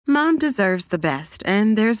Mom deserves the best,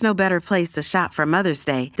 and there's no better place to shop for Mother's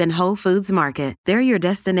Day than Whole Foods Market. They're your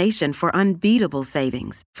destination for unbeatable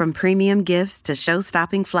savings, from premium gifts to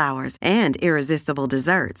show-stopping flowers and irresistible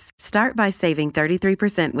desserts. Start by saving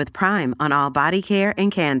 33% with Prime on all body care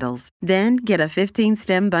and candles. Then get a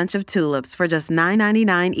 15-stem bunch of tulips for just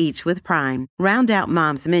 $9.99 each with Prime. Round out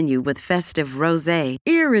Mom's menu with festive rosé,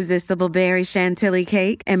 irresistible berry chantilly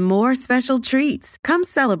cake, and more special treats. Come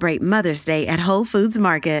celebrate Mother's Day at Whole Foods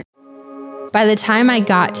Market. By the time I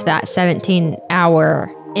got to that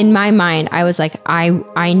 17-hour, in my mind, I was like,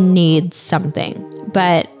 I need something.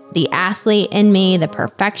 But the athlete in me, the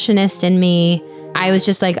perfectionist in me, I was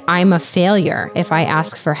just like, I'm a failure if I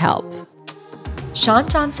ask for help. Shawn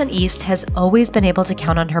Johnson East has always been able to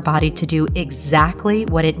count on her body to do exactly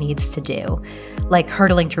what it needs to do, like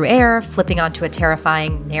hurtling through air, flipping onto a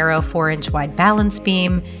terrifying narrow 4-inch wide balance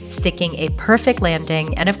beam, sticking a perfect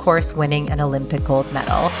landing, and of course, winning an Olympic gold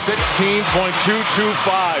medal.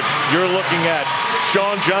 16.225. You're looking at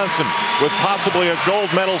Shawn Johnson with possibly a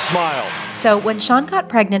gold medal smile. So when Shawn got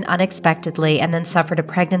pregnant unexpectedly and then suffered a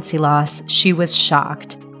pregnancy loss, she was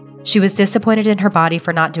shocked. She was disappointed in her body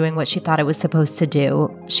for not doing what she thought it was supposed to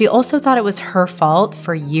do. She also thought it was her fault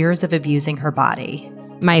for years of abusing her body.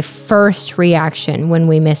 My first reaction when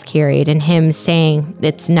we miscarried and him saying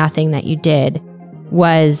it's nothing that you did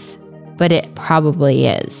was, but it probably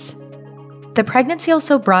is. The pregnancy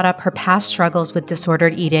also brought up her past struggles with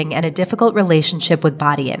disordered eating and a difficult relationship with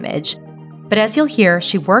body image. But as you'll hear,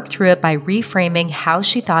 she worked through it by reframing how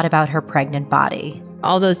she thought about her pregnant body.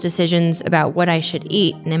 All those decisions about what I should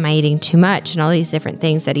eat and am I eating too much and all these different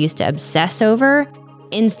things that I used to obsess over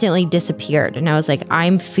instantly disappeared. And I was like,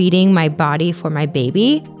 I'm feeding my body for my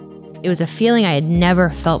baby. It was a feeling I had never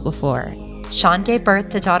felt before. Shawn gave birth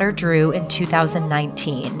to daughter Drew in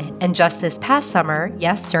 2019. And just this past summer,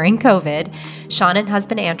 yes, during COVID, Shawn and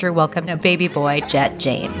husband Andrew welcomed a baby boy, Jet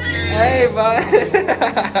James. Hey, bud.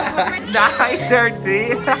 Nice,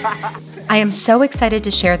 Dirty. I am so excited to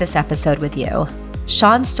share this episode with you.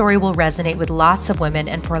 Shawn's story will resonate with lots of women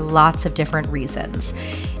and for lots of different reasons.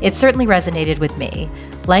 It certainly resonated with me.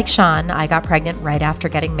 Like Shawn, I got pregnant right after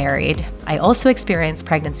getting married. I also experienced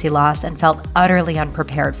pregnancy loss and felt utterly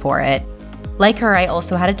unprepared for it. Like her, I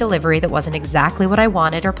also had a delivery that wasn't exactly what I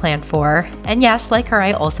wanted or planned for. And yes, like her,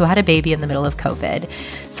 I also had a baby in the middle of COVID.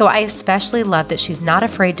 So I especially love that she's not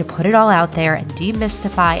afraid to put it all out there and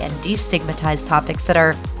demystify and destigmatize topics that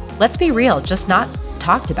are, let's be real, just not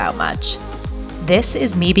talked about much. This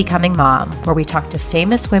is Me Becoming Mom, where we talk to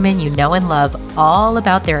famous women you know and love all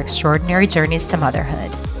about their extraordinary journeys to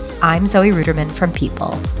motherhood. I'm Zoe Ruderman from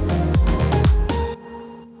People.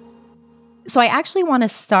 So I actually want to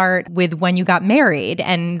start with when you got married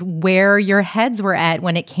and where your heads were at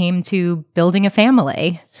when it came to building a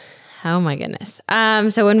family. Oh my goodness.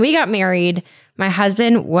 So when we got married, my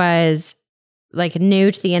husband was like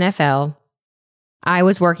new to the NFL. I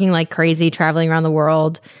was working like crazy, traveling around the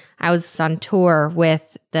world. I was on tour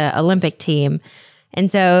with the Olympic team.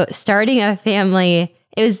 And so starting a family,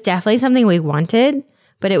 it was definitely something we wanted,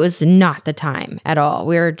 but it was not the time at all.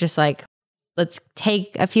 We were just like, let's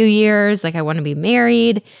take a few years. Like, I want to be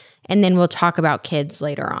married, and then we'll talk about kids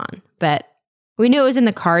later on. But we knew it was in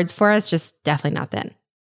the cards for us, just definitely not then.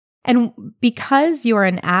 And because you're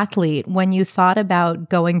an athlete, when you thought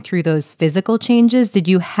about going through those physical changes, did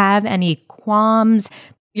you have any qualms?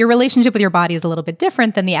 Your relationship with your body is a little bit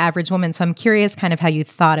different than the average woman. So I'm curious kind of how you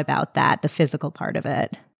thought about that, the physical part of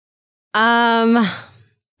it.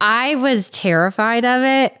 I was terrified of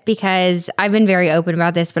it because I've been very open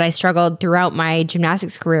about this, but I struggled throughout my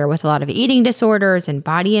gymnastics career with a lot of eating disorders and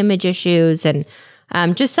body image issues and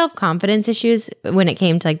just self-confidence issues when it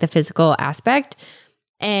came to like the physical aspect.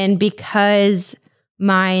 And because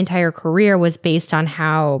my entire career was based on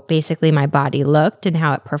how basically my body looked and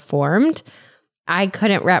how it performed, I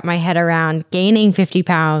couldn't wrap my head around gaining 50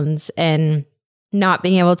 pounds and not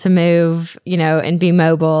being able to move, and be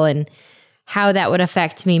mobile and how that would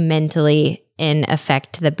affect me mentally and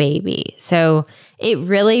affect the baby. So it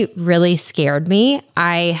really, really scared me.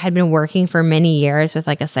 I had been working for many years with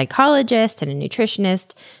like a psychologist and a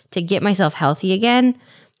nutritionist to get myself healthy again.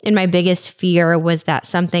 And my biggest fear was that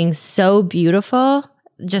something so beautiful,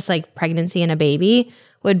 just like pregnancy and a baby,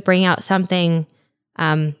 would bring out something,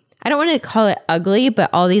 I don't want to call it ugly, but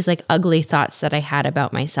all these like ugly thoughts that I had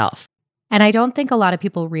about myself. And I don't think a lot of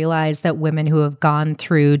people realize that women who have gone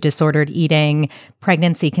through disordered eating,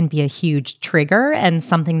 pregnancy can be a huge trigger, and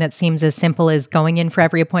something that seems as simple as going in for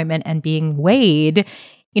every appointment and being weighed.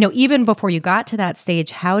 Even before you got to that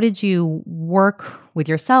stage, how did you work with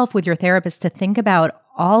yourself, with your therapist, to think about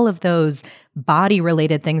all of those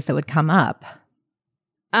body-related things that would come up?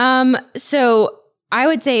 So I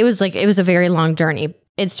would say it was a very long journey.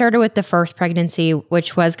 It started with the first pregnancy,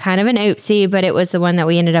 which was kind of an oopsie, but it was the one that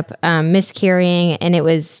we ended up miscarrying. And it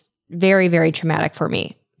was very, very traumatic for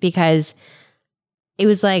me because it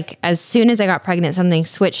was like, as soon as I got pregnant, something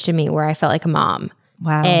switched to me where I felt like a mom.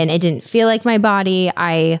 Wow. And it didn't feel like my body.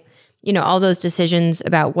 All those decisions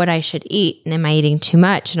about what I should eat and am I eating too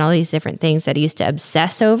much and all these different things that I used to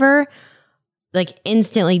obsess over, like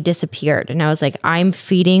instantly disappeared. And I was like, I'm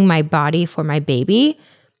feeding my body for my baby.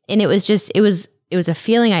 And it was a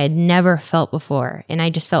feeling I had never felt before. And I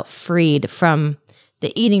just felt freed from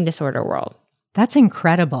the eating disorder world. That's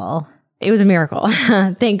incredible. It was a miracle.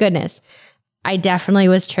 Thank goodness. I definitely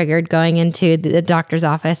was triggered going into the doctor's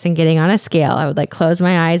office and getting on a scale. I would close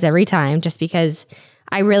my eyes every time just because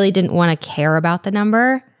I really didn't want to care about the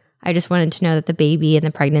number. I just wanted to know that the baby and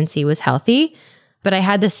the pregnancy was healthy. But I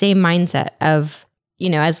had the same mindset of,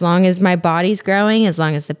 as long as my body's growing, as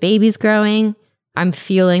long as the baby's growing, I'm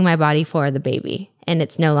fueling my body for the baby. And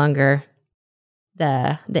it's no longer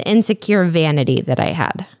the insecure vanity that I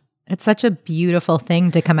had. It's such a beautiful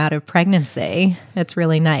thing to come out of pregnancy. It's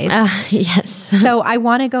really nice. Yes. So I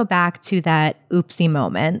want to go back to that oopsie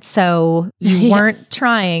moment. So you weren't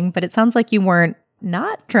trying, but it sounds like you weren't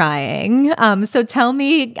not trying. So tell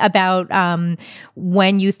me about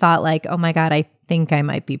when you thought oh my God, I think I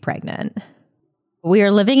might be pregnant. We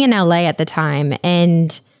were living in LA at the time.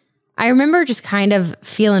 And I remember just kind of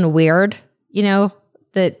feeling weird,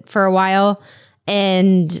 that for a while.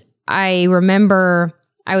 And I remember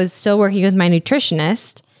I was still working with my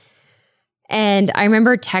nutritionist. And I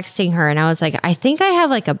remember texting her and I was like, I think I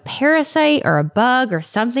have a parasite or a bug or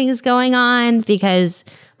something is going on because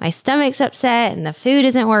my stomach's upset and the food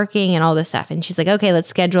isn't working and all this stuff. And she's like, okay, let's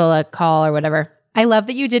schedule a call or whatever. I love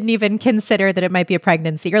that you didn't even consider that it might be a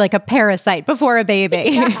pregnancy. You're like a parasite before a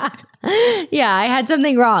baby. Yeah, I had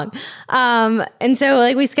something wrong. And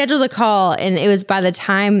so we scheduled a call and it was by the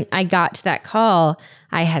time I got to that call,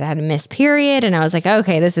 I had a missed period and I was like,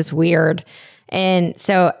 okay, this is weird. And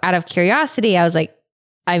so out of curiosity, I was like,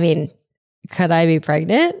 could I be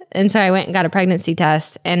pregnant? And so I went and got a pregnancy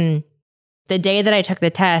test. And the day that I took the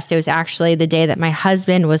test, it was actually the day that my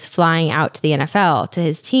husband was flying out to the NFL, to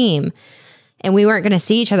his team. And we weren't going to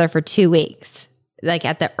see each other for 2 weeks,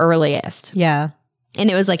 at the earliest. Yeah.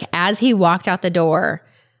 And it was as he walked out the door,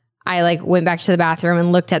 I went back to the bathroom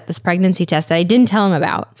and looked at this pregnancy test that I didn't tell him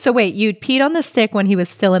about. So wait, you'd peed on the stick when he was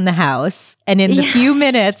still in the house. And in the few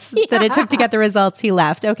minutes that it took to get the results, he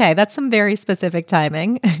left. Okay. That's some very specific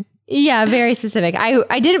timing. Yeah, very specific.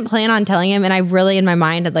 I didn't plan on telling him. And I really, in my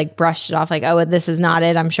mind, had brushed it off oh, this is not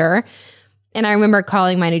it, I'm sure. And I remember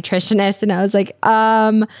calling my nutritionist and I was like,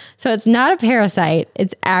 so it's not a parasite.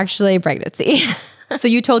 It's actually a pregnancy. So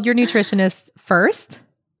you told your nutritionist first?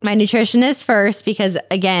 My nutritionist first, because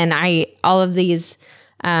again, all of these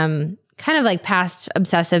kind of past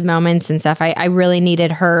obsessive moments and stuff, I really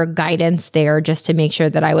needed her guidance there just to make sure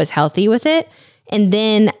that I was healthy with it. And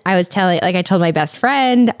then I was I told my best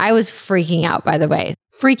friend, I was freaking out, by the way.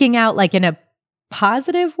 Freaking out in a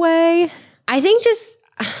positive way? I think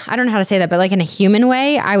I don't know how to say that, but in a human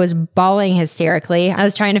way, I was bawling hysterically. I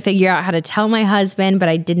was trying to figure out how to tell my husband, but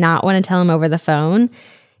I did not want to tell him over the phone,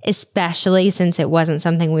 especially since it wasn't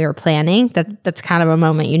something we were planning. That's kind of a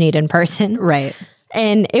moment you need in person. Right.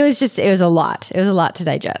 And it was a lot. It was a lot to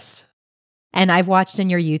digest. And I've watched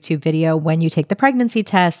in your YouTube video when you take the pregnancy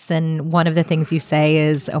tests, and one of the things you say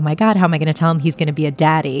is, oh my God, how am I going to tell him he's going to be a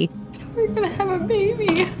daddy? We're going to have a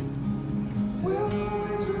baby.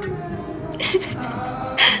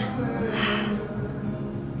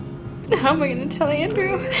 How am I going to tell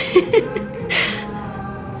Andrew?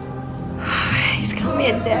 He's calling me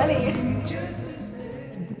a daddy.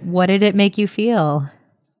 What did it make you feel?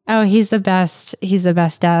 Oh, he's the best. He's the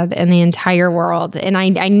best dad in the entire world. And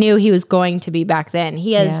I knew he was going to be back then.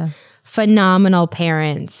 He has phenomenal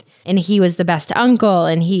parents and he was the best uncle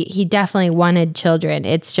and he definitely wanted children.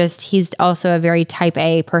 It's just, he's also a very type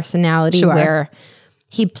A personality where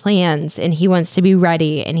he plans and he wants to be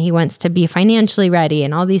ready and he wants to be financially ready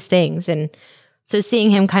and all these things. And so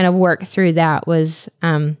seeing him kind of work through that was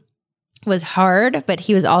hard, but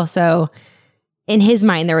he was also, in his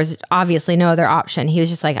mind, there was obviously no other option. He was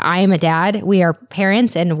just like, I am a dad, we are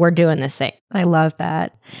parents, and we're doing this thing. I love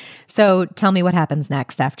that. So tell me what happens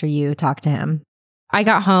next after you talk to him. I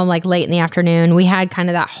got home late in the afternoon. We had kind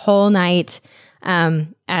of that whole night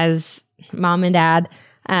as mom and dad.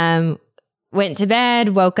 Went to bed,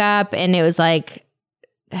 woke up, and it was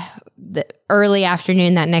the early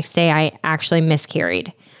afternoon that next day, I actually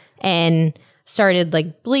miscarried and started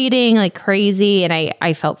bleeding like crazy. And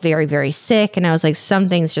I felt very, very sick. And I was like,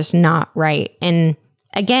 something's just not right. And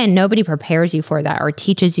again, nobody prepares you for that or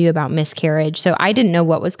teaches you about miscarriage. So I didn't know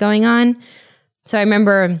what was going on. So I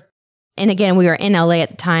remember, and again, we were in LA at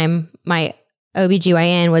the time. My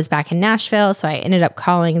OBGYN was back in Nashville. So I ended up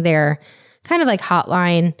calling their kind of like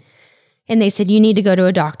hotline, and they said, you need to go to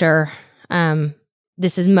a doctor.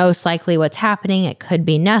 This is most likely what's happening. It could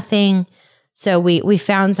be nothing. So we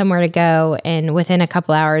found somewhere to go. And within a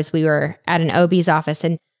couple hours, we were at an OB's office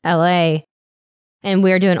in LA, and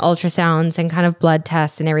we were doing ultrasounds and kind of blood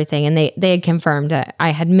tests and everything. And they had confirmed that I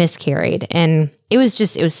had miscarried. And it was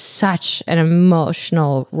such an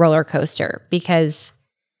emotional roller coaster because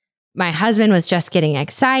my husband was just getting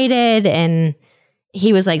excited, and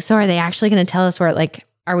he was like, so are they actually going to tell us where, like,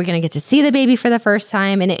 are we going to get to see the baby for the first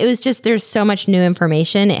time? And it was just, there's so much new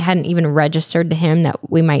information. It hadn't even registered to him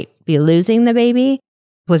that we might be losing the baby.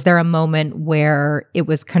 Was there a moment where it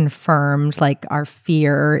was confirmed, like, our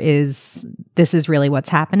fear is, this is really what's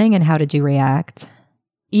happening? And how did you react?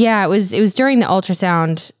 Yeah, it was during the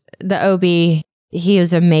ultrasound. The OB, he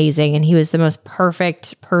was amazing, and he was the most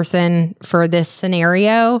perfect person for this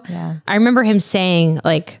scenario. Yeah. I remember him saying,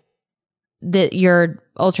 like, that your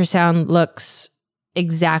ultrasound looks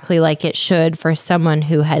exactly like it should for someone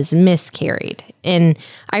who has miscarried. And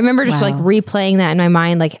I remember just like replaying that in my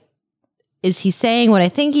mind, like, is he saying what I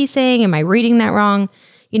think he's saying? Am I reading that wrong?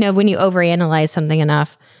 You know, when you overanalyze something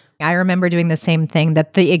enough. I remember doing the same thing,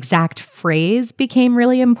 that the exact phrase became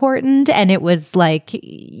really important. And it was like,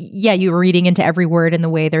 yeah, you were reading into every word and the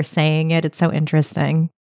way they're saying it. It's so interesting.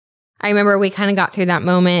 I remember we kind of got through that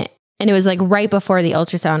moment, and it was like right before the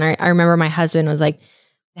ultrasound. I remember my husband was like,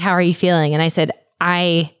 how are you feeling? And I said,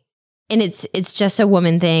 and it's just a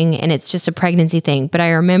woman thing, and it's just a pregnancy thing. But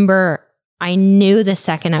I remember I knew the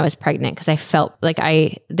second I was pregnant, because I felt like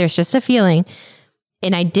there's just a feeling,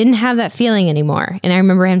 and I didn't have that feeling anymore. And I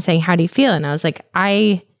remember him saying, how do you feel? And I was like,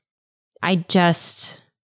 I just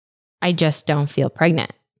don't feel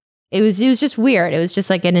pregnant. It was just weird. It was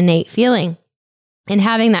just like an innate feeling. And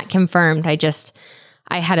having that confirmed,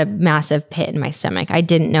 I had a massive pit in my stomach. I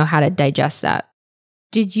didn't know how to digest that.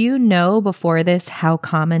 Did you know before this how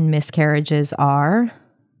common miscarriages are?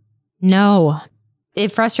 No.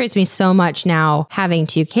 It frustrates me so much now having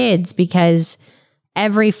 2 kids, because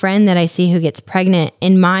every friend that I see who gets pregnant,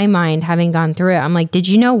 in my mind, having gone through it, I'm like, did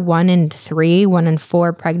you know 1 in 3, 1 in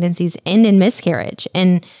 4 pregnancies end in miscarriage?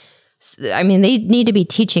 And I mean, they need to be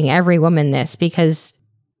teaching every woman this, because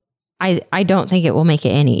I don't think it will make it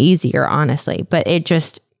any easier, honestly, but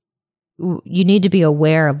you need to be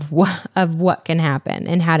aware of what can happen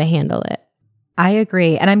and how to handle it. I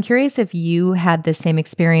agree. And I'm curious if you had the same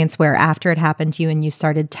experience where after it happened to you and you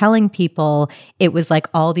started telling people, it was like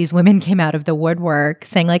all these women came out of the woodwork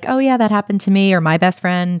saying like, oh yeah, that happened to me, or my best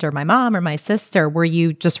friend, or my mom, or my sister. Were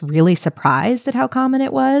you just really surprised at how common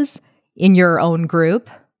it was in your own group?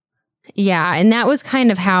 Yeah. And that was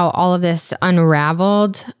kind of how all of this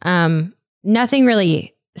unraveled. Nothing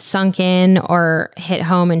really sunk in or hit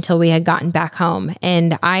home until we had gotten back home.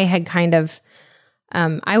 And I had kind of,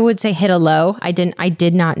 I would say, hit a low. I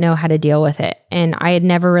did not know how to deal with it. And I had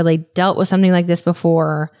never really dealt with something like this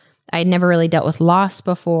before. I had never really dealt with loss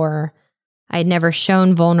before. I had never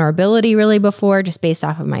shown vulnerability really before, just based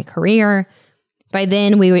off of my career. By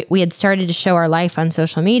then, we had started to show our life on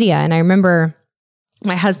social media. And I remember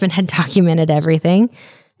my husband had documented everything.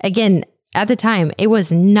 Again, at the time, it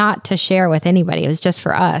was not to share with anybody. It was just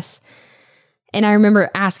for us. And I remember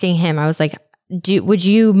asking him, I was like, would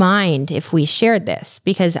you mind if we shared this?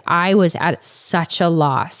 Because I was at such a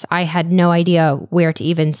loss. I had no idea where to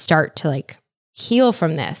even start to like heal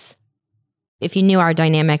from this. If you knew our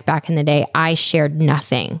dynamic back in the day, I shared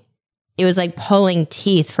nothing. It was like pulling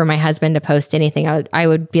teeth for my husband to post anything. I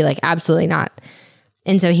would be like, absolutely not.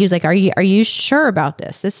 And so he was like, are you sure about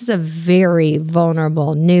this? This is a very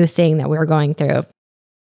vulnerable new thing that we're going through.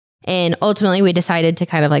 And ultimately we decided to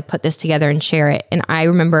kind of like put this together and share it. And I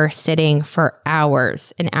remember sitting for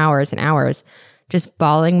hours and hours and hours, just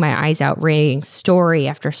bawling my eyes out, reading story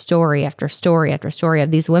after story after story after story of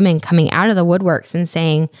these women coming out of the woodworks and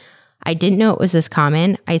saying, I didn't know it was this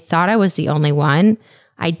common. I thought I was the only one.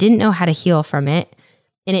 I didn't know how to heal from it.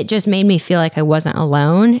 And it just made me feel like I wasn't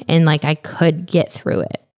alone and like I could get through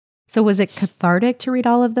it. So was it cathartic to read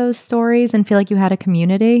all of those stories and feel like you had a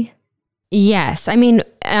community? Yes. I mean,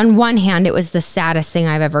 on one hand, it was the saddest thing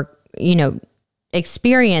I've ever,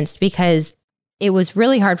 experienced, because it was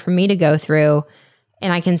really hard for me to go through.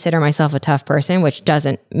 And I consider myself a tough person, which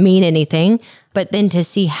doesn't mean anything. But then to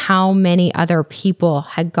see how many other people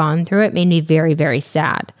had gone through it made me very, very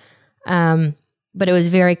sad. But it was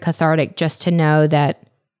very cathartic just to know that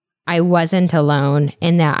I wasn't alone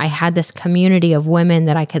and that I had this community of women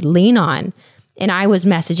that I could lean on And I was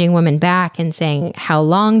messaging women back and saying, how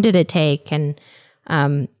long did it take? And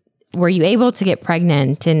were you able to get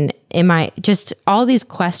pregnant? And am I just all these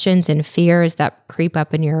questions and fears that creep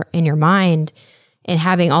up in your mind, and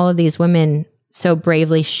having all of these women so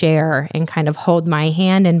bravely share and kind of hold my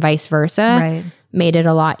hand and vice versa made it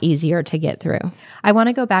a lot easier to get through. I want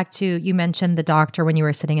to go back to, you mentioned the doctor when you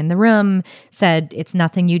were sitting in the room said it's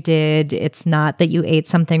nothing you did. It's not that you ate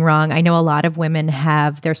something wrong. I know a lot of women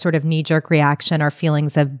have their sort of knee-jerk reaction or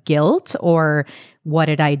feelings of guilt or what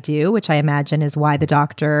did I do, which I imagine is why the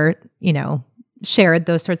doctor, shared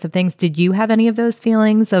those sorts of things. Did you have any of those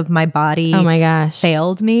feelings of my body oh my gosh,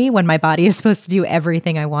 failed me when my body is supposed to do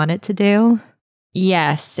everything I want it to do?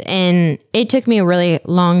 Yes. And it took me a really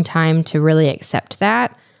long time to really accept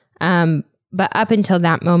that. But up until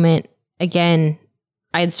that moment, again,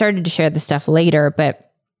 I had started to share the stuff later,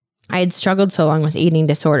 but I had struggled so long with eating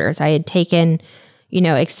disorders. I had taken,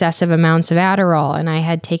 excessive amounts of Adderall, and I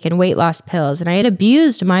had taken weight loss pills, and I had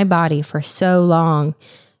abused my body for so long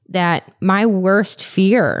that my worst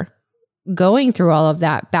fear going through all of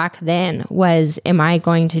that back then was, am I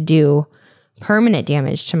going to do permanent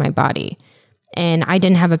damage to my body? And I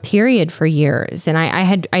didn't have a period for years, and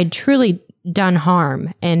I'd truly done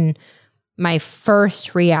harm. And my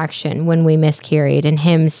first reaction when we miscarried and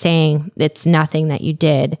him saying it's nothing that you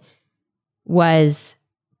did was,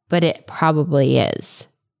 but it probably is.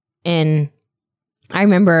 And I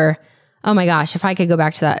remember, oh my gosh, if I could go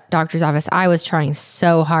back to that doctor's office, I was trying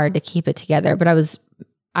so hard to keep it together, but I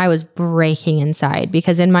was breaking inside,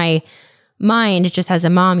 because in my mind, just as a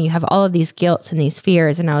mom, you have all of these guilts and these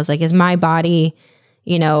fears. And I was like, is my body,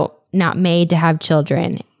 not made to have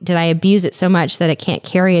children? Did I abuse it so much that it can't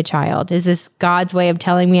carry a child? Is this God's way of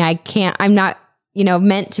telling me I'm not,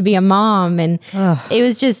 meant to be a mom? And it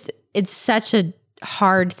was just, it's such a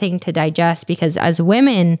hard thing to digest, because as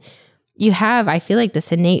women, you have, I feel like,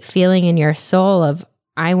 this innate feeling in your soul of,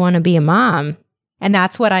 I want to be a mom. And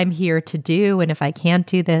that's what I'm here to do. And if I can't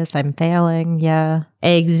do this, I'm failing. Yeah.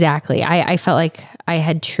 Exactly. I felt like I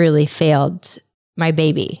had truly failed my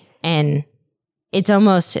baby. And it's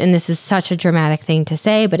almost, and this is such a dramatic thing to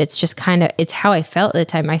say, but it's just kind of, it's how I felt at the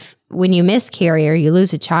time. When you miscarry or you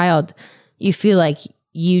lose a child, you feel like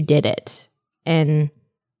you did it. And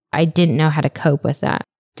I didn't know how to cope with that.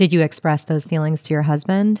 Did you express those feelings to your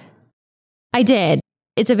husband? I did.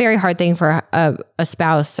 It's a very hard thing for a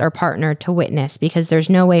spouse or partner to witness, because there's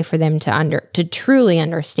no way for them to truly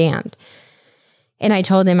understand. And I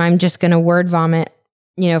told him, I'm just going to word vomit,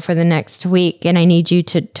 for the next week. And I need you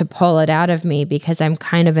to pull it out of me, because I'm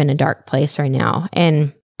kind of in a dark place right now.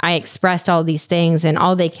 And I expressed all these things, and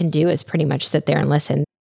all they can do is pretty much sit there and listen.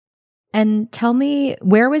 And tell me,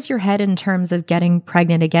 where was your head in terms of getting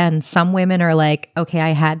pregnant again? Some women are like, okay, I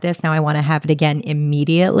had this, now I want to have it again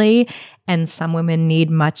immediately. And some women need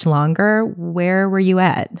much longer. Where were you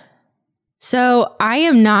at? So I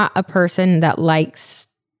am not a person that likes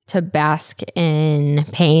to bask in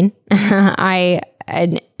pain.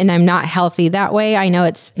 And I'm not healthy that way. I know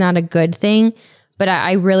it's not a good thing, but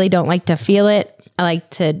I really don't like to feel it. I like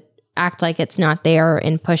to act like it's not there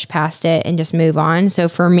and push past it and just move on. So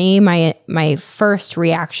for me, my first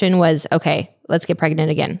reaction was, okay, let's get pregnant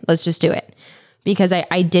again. Let's just do it. Because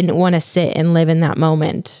I didn't want to sit and live in that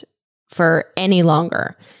moment for any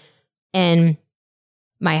longer. And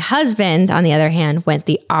my husband, on the other hand, went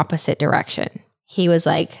the opposite direction. He was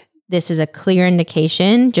like, this is a clear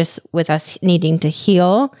indication, just with us needing to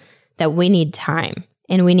heal, that we need time.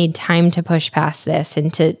 And we need time to push past this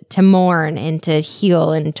and to mourn and to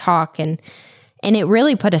heal and talk. And it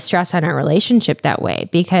really put a stress on our relationship that way,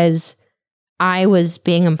 because I was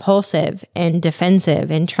being impulsive and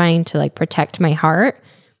defensive and trying to protect my heart.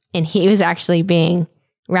 And he was actually being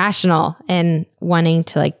rational and wanting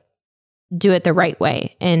to do it the right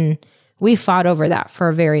way. And we fought over that for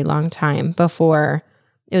a very long time before,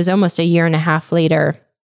 it was almost a year and a half later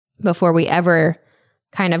before we ever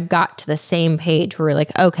kind of got to the same page where we're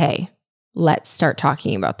like, okay, let's start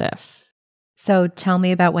talking about this. So tell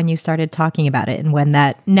me about when you started talking about it and when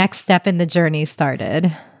that next step in the journey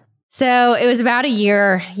started. So it was about a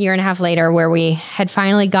year and a half later where we had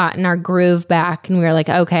finally gotten our groove back, and we were like,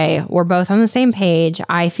 okay, we're both on the same page.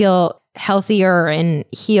 I feel healthier and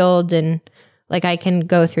healed, and like I can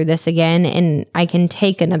go through this again, and I can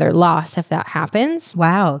take another loss if that happens.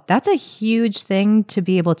 Wow. That's a huge thing to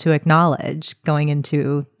be able to acknowledge going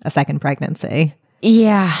into a second pregnancy.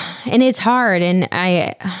 Yeah. And it's hard. And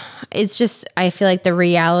I feel like the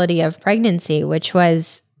reality of pregnancy, which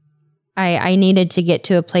was I needed to get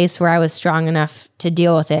to a place where I was strong enough to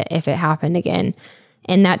deal with it if it happened again.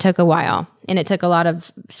 And that took a while. And it took a lot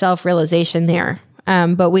of self-realization there.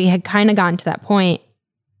 But we had kind of gotten to that point.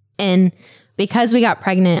 And because we got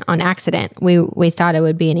pregnant on accident, we thought it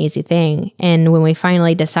would be an easy thing. And when we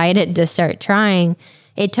finally decided to start trying,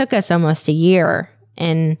 it took us almost a year.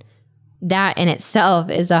 And that in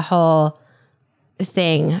itself is a whole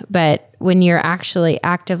thing. But when you're actually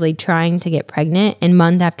actively trying to get pregnant and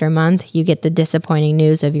month after month, you get the disappointing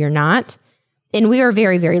news of you're not. And we were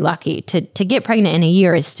very, very lucky to get pregnant in a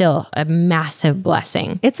year is still a massive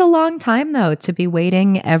blessing. It's a long time, though, to be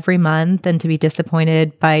waiting every month and to be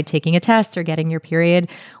disappointed by taking a test or getting your period.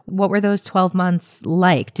 What were those 12 months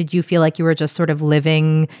like? Did you feel like you were just sort of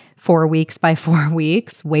living 4 weeks by 4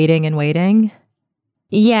 weeks, waiting and waiting?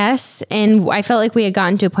 Yes. And I felt like we had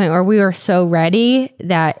gotten to a point where we were so ready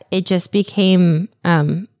that it just became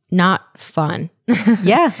not fun.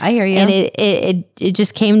 Yeah, I hear you. And it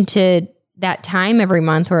just came to that time every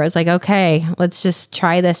month where it was like, okay, let's just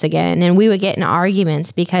try this again. And we would get in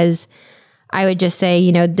arguments because I would just say,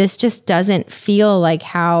 you know, this just doesn't feel like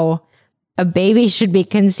how a baby should be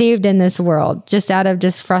conceived in this world, just out of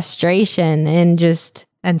just frustration and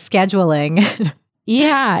scheduling.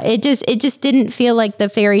 Yeah, it just didn't feel like the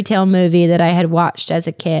fairy tale movie that I had watched as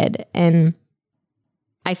a kid. And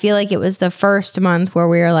I feel like it was the first month where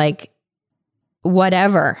we were like,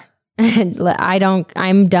 whatever.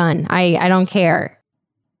 I'm done. I don't care.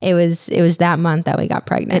 It was that month that we got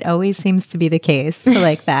pregnant. It always seems to be the case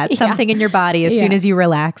like that. Yeah. Something in your body as soon as you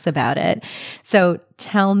relax about it. So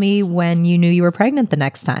tell me when you knew you were pregnant the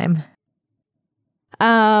next time.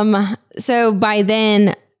 So by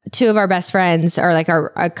then, two of our best friends, or like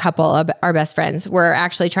a couple of our best friends, were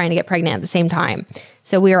actually trying to get pregnant at the same time.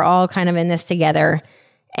 So we were all kind of in this together.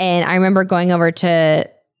 And I remember going over to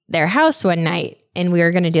their house one night, and we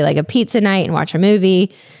were going to do like a pizza night and watch a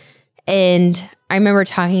movie. And I remember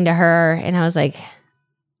talking to her, and I was like,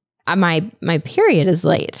 my period is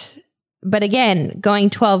late. But again, going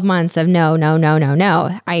 12 months of no.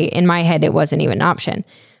 In my head, it wasn't even an option.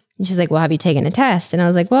 And she's like, well, have you taken a test? And I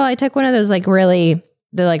was like, well, I took one of those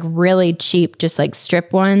really cheap, just like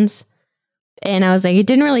strip ones. And I was like, it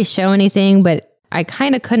didn't really show anything, but I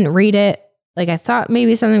kind of couldn't read it. Like I thought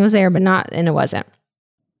maybe something was there, but not, and it wasn't.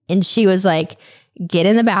 And she was like, get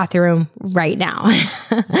in the bathroom right now.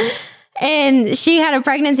 And she had a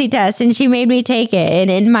pregnancy test and she made me take it.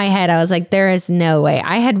 And in my head, I was like, there is no way.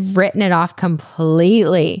 I had written it off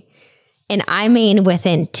completely. And I mean,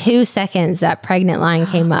 within 2 seconds, that pregnant line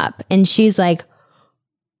came up. And she's like,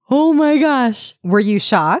 oh my gosh. Were you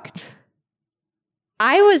shocked?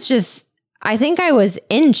 I think I was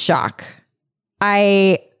in shock.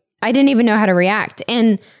 I didn't even know how to react.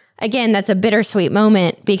 And again, that's a bittersweet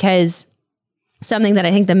moment because something that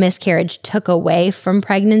I think the miscarriage took away from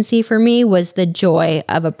pregnancy for me was the joy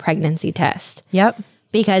of a pregnancy test. Yep.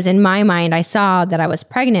 Because in my mind, I saw that I was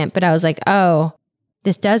pregnant, but I was like, oh,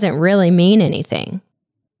 this doesn't really mean anything.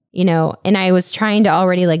 You know, and I was trying to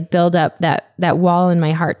already like build up that wall in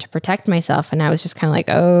my heart to protect myself. And I was just kind of like,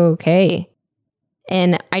 oh, okay.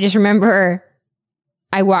 And I just remember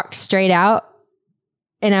I walked straight out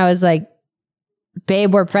and I was like,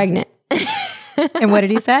 babe, we're pregnant. And what did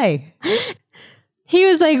he say? He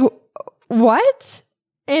was like, what?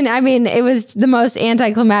 And I mean, it was the most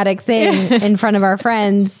anticlimactic thing in front of our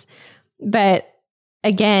friends. But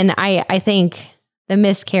again, I think the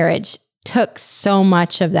miscarriage took so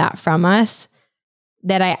much of that from us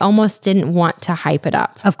that I almost didn't want to hype it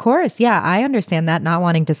up. Of course. Yeah, I understand that, not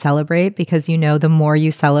wanting to celebrate, because you know the more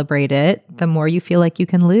you celebrate it, the more you feel like you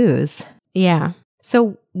can lose. Yeah.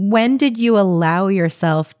 So when did you allow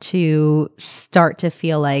yourself to start to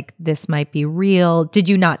feel like this might be real? Did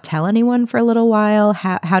you not tell anyone for a little while?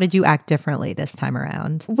 How did you act differently this time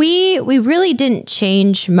around? We really didn't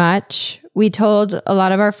change much. We told a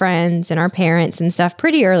lot of our friends and our parents and stuff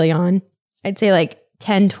pretty early on. I'd say like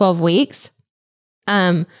 10, 12 weeks.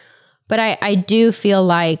 But I do feel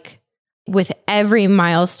like with every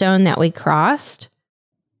milestone that we crossed,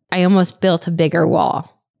 I almost built a bigger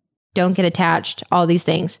wall. Don't get attached, all these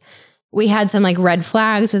things. We had some like red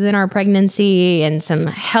flags within our pregnancy and some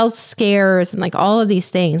health scares and like all of these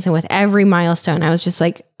things. And with every milestone, I was just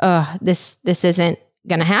like, oh, this isn't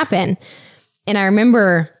going to happen. And I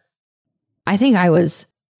remember, I think I was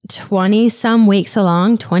 20 some weeks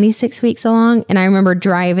along, 26 weeks along. And I remember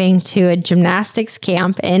driving to a gymnastics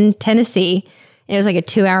camp in Tennessee. It was like a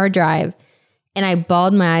 2-hour drive. And I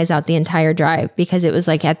bawled my eyes out the entire drive because it was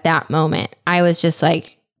like at that moment, I was just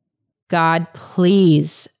like, God,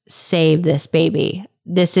 please save this baby.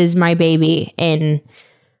 This is my baby and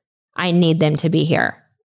I need them to be here.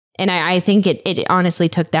 And I think it honestly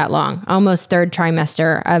took that long, almost third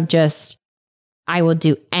trimester of just, I will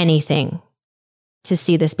do anything to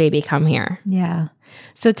see this baby come here. Yeah.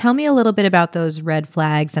 So tell me a little bit about those red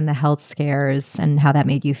flags and the health scares and how that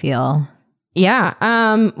made you feel. Yeah.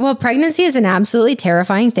 Well, pregnancy is an absolutely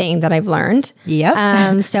terrifying thing that I've learned.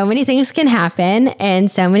 Yep. So many things can happen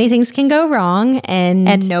and so many things can go wrong.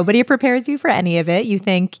 And nobody prepares you for any of it. You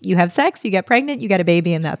think you have sex, you get pregnant, you get a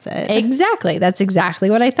baby, and that's it. Exactly. That's exactly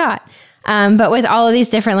what I thought. But with all of these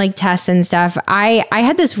different like tests and stuff, I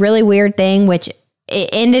had this really weird thing, which it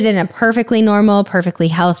ended in a perfectly normal, perfectly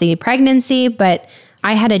healthy pregnancy. But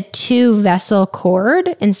I had a 2-vessel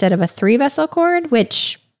cord instead of a 3-vessel cord,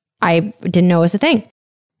 which I didn't know was a thing.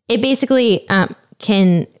 It basically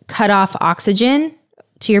can cut off oxygen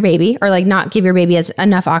to your baby, or like not give your baby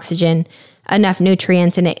enough oxygen, enough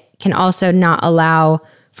nutrients, and it can also not allow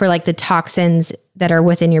for like the toxins that are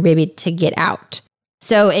within your baby to get out.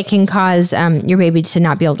 So it can cause your baby to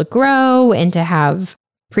not be able to grow and to have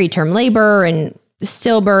preterm labor and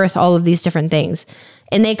stillbirth, all of these different things.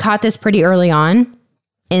 And they caught this pretty early on,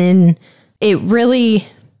 and it really,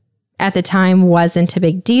 at the time, wasn't a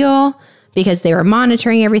big deal because they were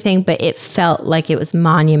monitoring everything, but it felt like it was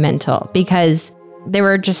monumental because there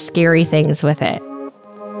were just scary things with it.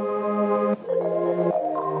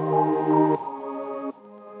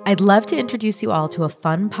 I'd love to introduce you all to a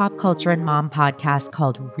fun pop culture and mom podcast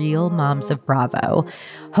called Real Moms of Bravo.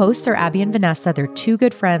 Hosts are Abby and Vanessa. They're 2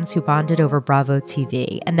 good friends who bonded over Bravo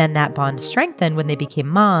TV. And then that bond strengthened when they became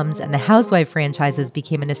moms, and the Housewife franchises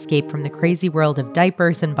became an escape from the crazy world of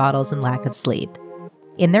diapers and bottles and lack of sleep.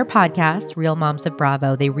 In their podcast, Real Moms of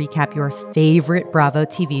Bravo, they recap your favorite Bravo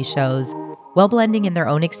TV shows while blending in their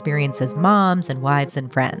own experience as moms and wives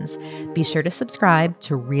and friends. Be sure to subscribe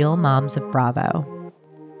to Real Moms of Bravo.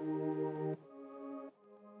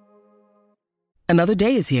 Another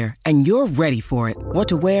day is here, and you're ready for it. What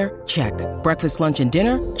to wear? Check. Breakfast, lunch, and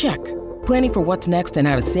dinner? Check. Planning for what's next and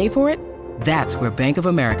how to save for it? That's where Bank of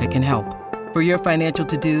America can help. For your financial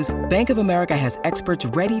to-dos, Bank of America has experts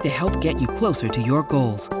ready to help get you closer to your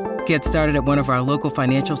goals. Get started at one of our local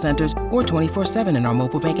financial centers or 24/7 in our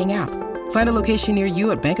mobile banking app. Find a location near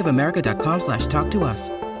you at bankofamerica.com/talktous.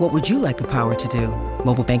 What would you like the power to do?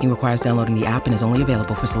 Mobile banking requires downloading the app and is only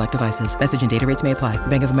available for select devices. Message and data rates may apply.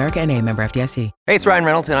 Bank of America NA, member FDIC. Hey, it's Ryan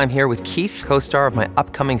Reynolds, and I'm here with Keith, co-star of my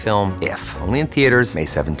upcoming film, If, only in theaters May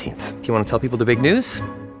 17th. Do you want to tell people the big news?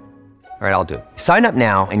 All right, I'll do it. Sign up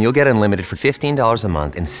now and you'll get unlimited for $15 a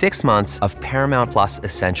month and 6 months of Paramount Plus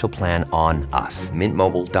Essential Plan on us.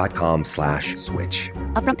 MintMobile.com/switch.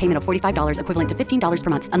 Upfront payment of $45 equivalent to $15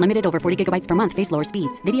 per month. Unlimited over 40 gigabytes per month. Face lower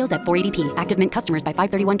speeds. Videos at 480p. Active Mint customers by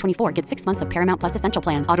 531.24 get 6 months of Paramount Plus Essential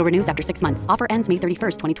Plan. Auto renews after 6 months. Offer ends May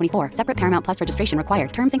 31st, 2024. Separate Paramount Plus registration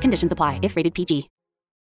required. Terms and conditions apply if rated PG.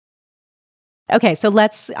 Okay, so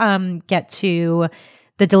let's get to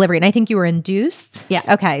the delivery. And I think you were induced. Yeah.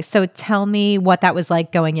 Okay, so tell me what that was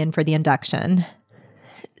like going in for the induction.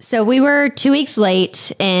 So we were 2 weeks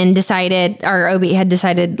late and our OB had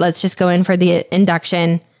decided, let's just go in for the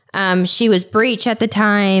induction. She was breech at the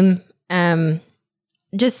time.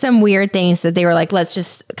 Just some weird things that they were like, let's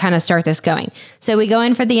just kind of start this going. So we go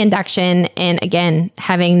in for the induction. And again,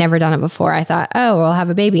 having never done it before, I thought, oh, we'll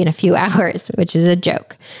have a baby in a few hours, which is a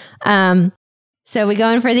joke. So we go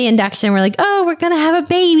in for the induction. We're like, oh, we're going to have a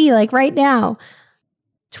baby like right now.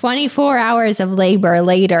 24 hours of labor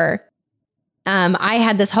later, I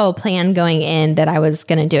had this whole plan going in that I was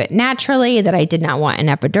going to do it naturally, that I did not want an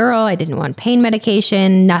epidural. I didn't want pain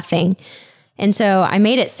medication, nothing. And so I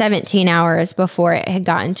made it 17 hours before it had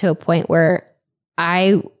gotten to a point where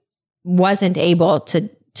I wasn't able to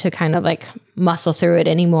kind of like muscle through it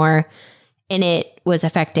anymore. And it was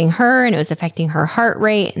affecting her, and it was affecting her heart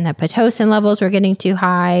rate, and the Pitocin levels were getting too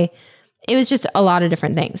high. It was just a lot of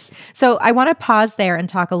different things. So I want to pause there and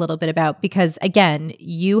talk a little bit about, because again,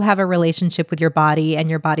 you have a relationship with your body and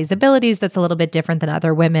your body's abilities that's a little bit different than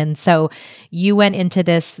other women. So you went into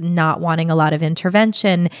this not wanting a lot of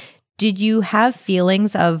intervention. Did you have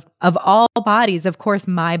feelings of all bodies, of course,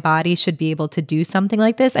 my body should be able to do something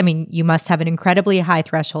like this? I mean, you must have an incredibly high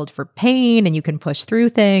threshold for pain and you can push through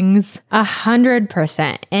things.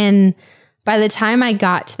 100%. And by the time I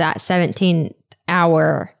got to that 17th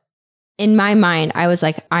hour, in my mind, I was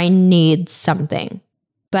like, I need something.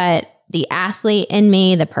 But the athlete in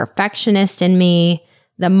me, the perfectionist in me,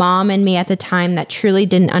 the mom in me at the time that truly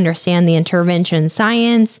didn't understand the intervention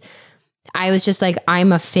science, I was just like,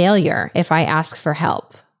 I'm a failure if I ask for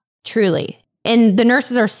help, truly. And the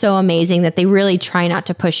nurses are so amazing that they really try not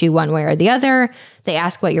to push you one way or the other. They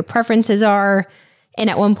ask what your preferences are. And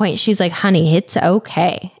at one point she's like, honey, it's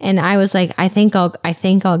okay. And I was like, I think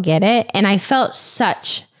I'll get it. And I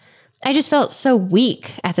just felt so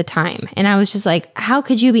weak at the time. And I was just like, how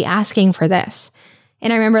could you be asking for this?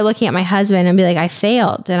 And I remember looking at my husband and be like, I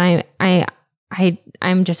failed. And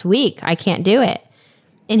I'm just weak. I can't do it.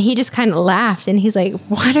 And he just kind of laughed and he's like,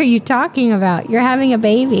 what are you talking about? You're having a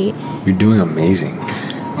baby. You're doing amazing.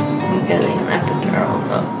 I'm getting an epidural,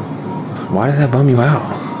 though. Why does that bum you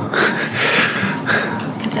out?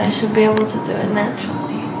 Because I should be able to do it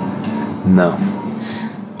naturally. No.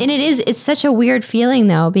 And it's such a weird feeling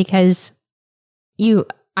though, because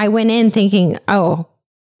I went in thinking, oh,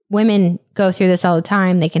 women go through this all the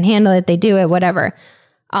time. They can handle it. They do it, whatever.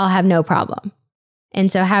 I'll have no problem. And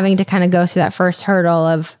so having to kind of go through that first hurdle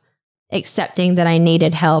of accepting that I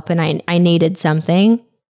needed help and I needed something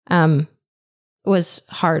was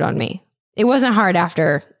hard on me. It wasn't hard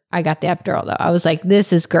after I got the epidural though. I was like,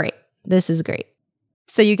 this is great. This is great.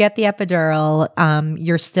 So you get the epidural.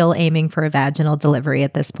 You're still aiming for a vaginal delivery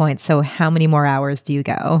at this point. So how many more hours do you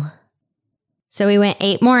go? So we went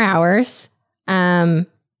 8 more hours.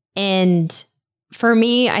 And for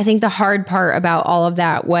me, I think the hard part about all of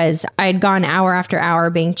that was I'd gone hour after hour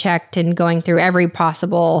being checked and going through every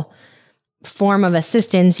possible form of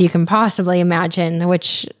assistance you can possibly imagine,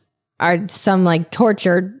 which are some like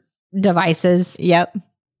torture devices. Yep.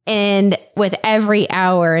 And with every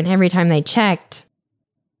hour and every time they checked,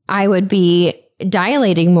 I would be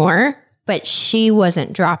dilating more, but she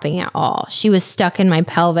wasn't dropping at all. She was stuck in my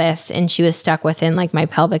pelvis and she was stuck within like my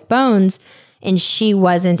pelvic bones. And she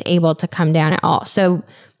wasn't able to come down at all. So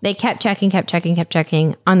they kept checking.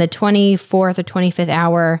 On the 24th or 25th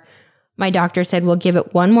hour, my doctor said, we'll give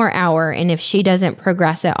it 1 more hour. And if she doesn't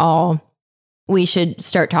progress at all, we should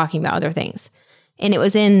start talking about other things. And it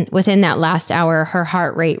was within that last hour, her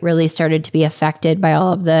heart rate really started to be affected by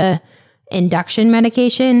all of the induction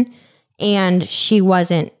medication. And she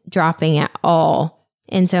wasn't dropping at all.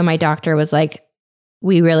 And so my doctor was like,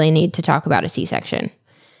 we really need to talk about a C-section.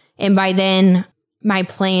 And by then, my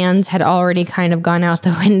plans had already kind of gone out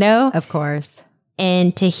the window. Of course.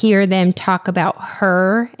 And to hear them talk about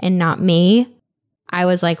her and not me, I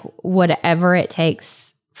was like, whatever it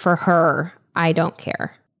takes for her, I don't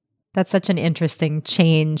care. That's such an interesting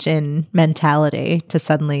change in mentality to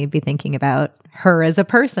suddenly be thinking about her as a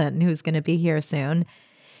person who's going to be here soon.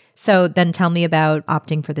 So then tell me about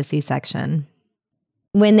opting for the C-section.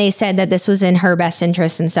 When they said that this was in her best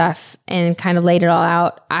interest and stuff and kind of laid it all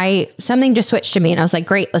out, something just switched to me and I was like,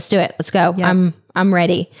 great, let's do it. Let's go. Yep. I'm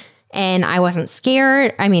ready. And I wasn't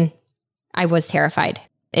scared. I mean, I was terrified.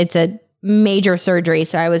 It's a major surgery.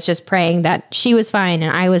 So I was just praying that she was fine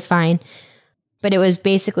and I was fine. But it was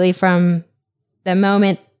basically from the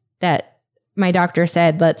moment that my doctor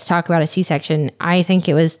said, let's talk about a C-section, I think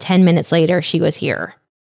it was 10 minutes later, she was here.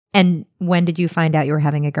 And when did you find out you were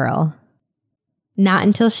having a girl? Not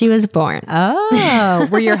until she was born. Oh,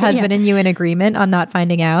 were your husband and you in agreement on not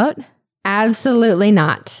finding out? Absolutely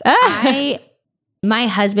not. My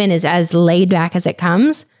husband is as laid back as it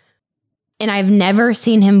comes. And I've never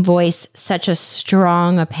seen him voice such a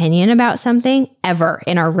strong opinion about something ever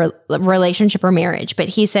in our relationship or marriage. But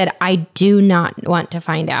he said, I do not want to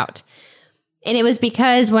find out. And it was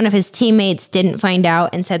because one of his teammates didn't find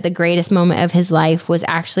out and said the greatest moment of his life was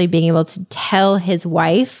actually being able to tell his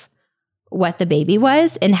wife what the baby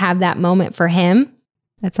was and have that moment for him.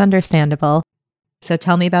 That's understandable. So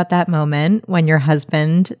tell me about that moment when your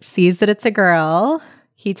husband sees that it's a girl.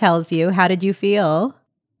 He tells you, how did you feel?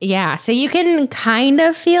 Yeah. So you can kind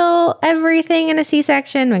of feel everything in a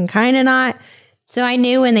C-section and kind of not. So I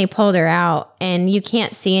knew when they pulled her out, and you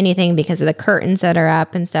can't see anything because of the curtains that are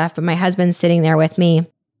up and stuff, but my husband's sitting there with me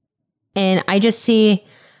and I just see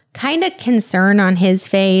kind of concern on his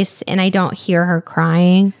face and I don't hear her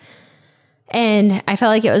crying. And I felt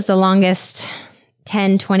like it was the longest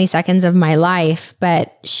 10, 20 seconds of my life,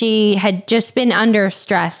 but she had just been under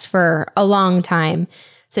stress for a long time.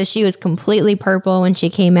 So she was completely purple when she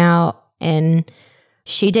came out and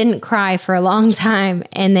she didn't cry for a long time.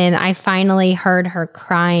 And then I finally heard her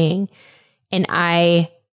crying and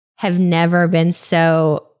I have never been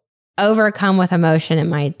so overcome with emotion in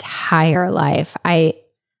my entire life. I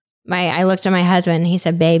looked at my husband and he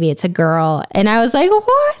said, baby, it's a girl. And I was like,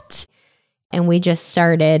 what? And we just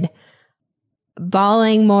started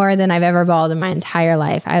bawling more than I've ever bawled in my entire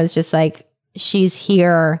life. I was just like, she's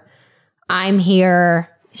here. I'm here.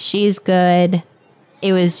 She's good.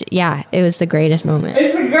 It was the greatest moment.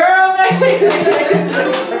 It's a girl, baby.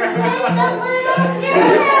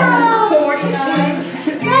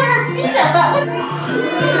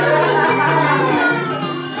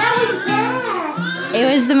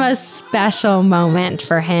 It was the most special moment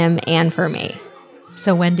for him and for me.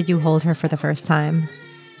 So when did you hold her for the first time?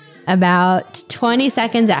 About 20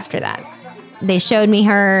 seconds after that. They showed me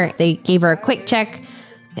her. They gave her a quick check.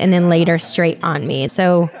 and then later straight on me.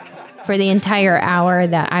 So for the entire hour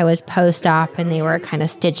that I was post-op and they were kind of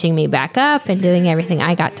stitching me back up and doing everything,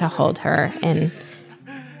 I got to hold her. And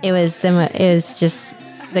it was just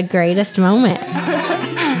the greatest moment.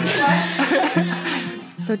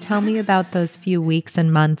 So tell me about those few weeks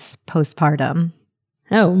and months postpartum.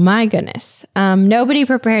 Oh my goodness. Nobody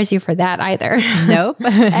prepares you for that either. Nope.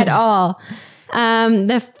 At all.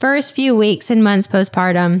 The first few weeks and months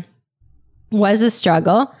postpartum was a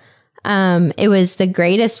struggle. It was the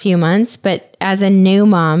greatest few months, but as a new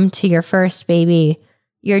mom to your first baby,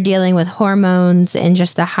 you're dealing with hormones and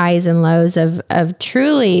just the highs and lows of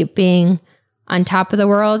truly being on top of the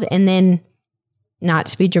world, and then not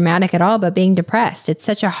to be dramatic at all, but being depressed. It's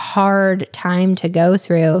such a hard time to go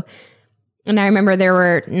through. And I remember there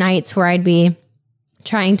were nights where I'd be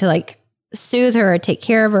trying to like soothe her or take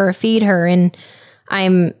care of her or feed her, and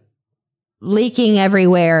I'm leaking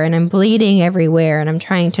everywhere and I'm bleeding everywhere and I'm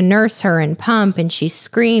trying to nurse her and pump and she's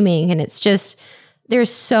screaming. And it's just,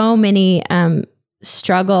 there's so many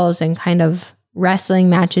struggles and kind of wrestling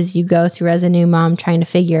matches you go through as a new mom trying to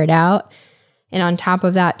figure it out. And on top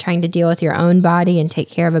of that, trying to deal with your own body and take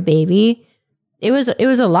care of a baby. It was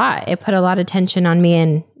a lot. It put a lot of tension on me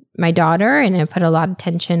and my daughter, and it put a lot of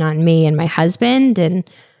tension on me and my husband. And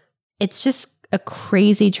it's just a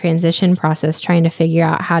crazy transition process trying to figure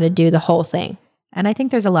out how to do the whole thing. And I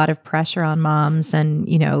think there's a lot of pressure on moms, and,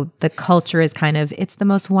 you know, the culture is kind of, it's the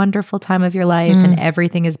most wonderful time of your life and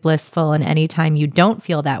everything is blissful. And anytime you don't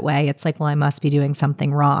feel that way, it's like, well, I must be doing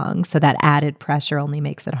something wrong. So that added pressure only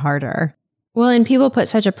makes it harder. Well, and people put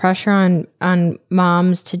such a pressure on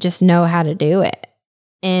moms to just know how to do it.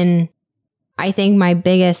 And I think my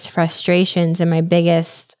biggest frustrations and my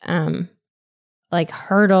biggest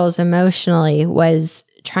hurdles emotionally was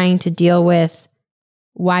trying to deal with,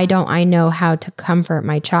 why don't I know how to comfort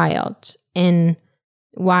my child? And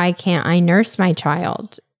why can't I nurse my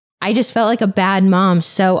child? I just felt like a bad mom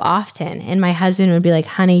so often. And my husband would be like,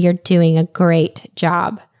 honey, you're doing a great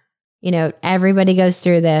job. You know, everybody goes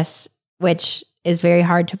through this, which is very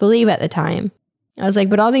hard to believe at the time. I was like,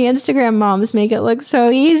 but all the Instagram moms make it look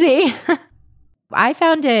so easy. I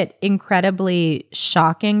found it incredibly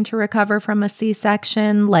shocking to recover from a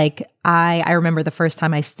C-section. Like I remember the first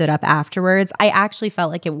time I stood up afterwards, I actually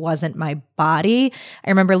felt like it wasn't my body. I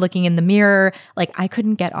remember looking in the mirror, like I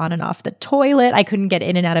couldn't get on and off the toilet. I couldn't get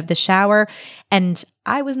in and out of the shower. And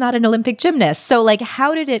I was not an Olympic gymnast. So like,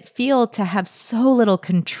 how did it feel to have so little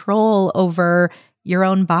control over your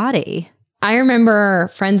own body? I remember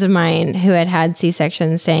friends of mine who had had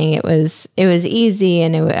C-sections saying it was easy,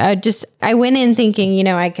 and I went in thinking, you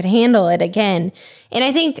know, I could handle it again. And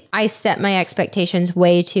I think I set my expectations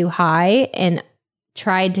way too high and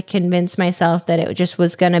tried to convince myself that it just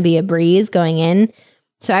was going to be a breeze going in.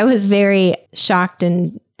 So I was very shocked,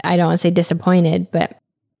 and I don't want to say disappointed, but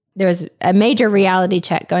there was a major reality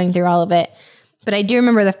check going through all of it. But I do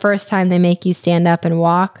remember the first time they make you stand up and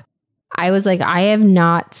walk, I was like, I have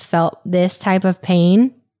not felt this type of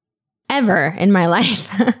pain ever in my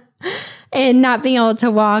life. And not being able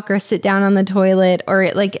to walk or sit down on the toilet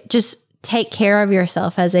or like just take care of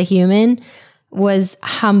yourself as a human was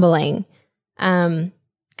humbling.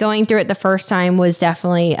 Going through it the first time was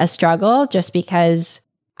definitely a struggle just because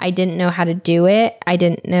I didn't know how to do it. I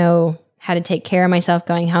didn't know how to take care of myself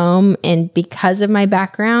going home. And because of my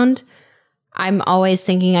background, I'm always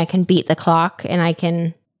thinking I can beat the clock and I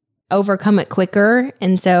can overcome it quicker.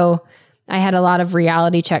 And so I had a lot of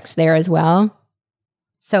reality checks there as well.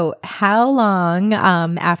 So how long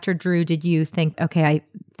after Drew did you think, okay, I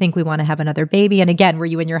think we want to have another baby? And again, were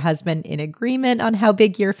you and your husband in agreement on how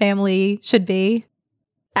big your family should be?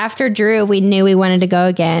 After Drew, we knew we wanted to go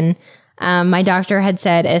again. My doctor had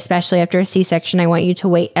said, especially after a C-section, I want you to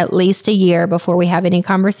wait at least a year before we have any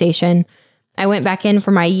conversation. I went back in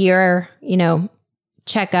for my year,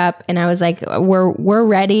 checkup, and I was like, we're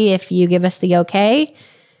ready if you give us the okay.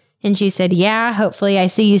 And she said, yeah, hopefully I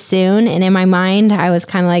see you soon. And in my mind, I was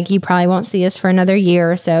kind of like, you probably won't see us for another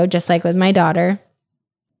year or so, just like with my daughter.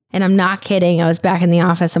 And I'm not kidding. I was back in the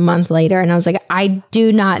office a month later and I was like, I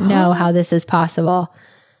do not know how this is possible.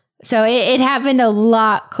 So it happened a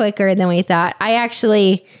lot quicker than we thought. I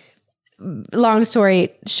actually, long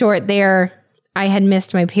story short there, I had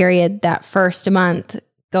missed my period that first month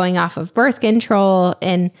going off of birth control.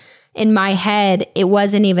 And in my head, it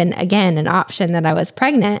wasn't even, again, an option that I was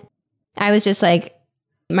pregnant. I was just like,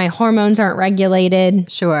 my hormones aren't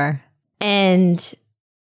regulated. Sure. And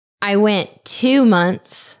I went 2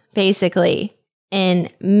 months basically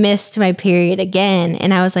and missed my period again.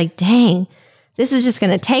 And I was like, dang, this is just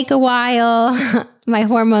going to take a while. My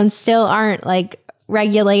hormones still aren't like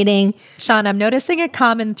regulating. Shawn, I'm noticing a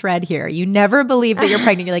common thread here. You never believe that you're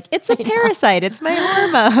pregnant. You're like, it's a parasite. It's my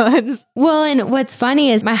hormones. Well, and what's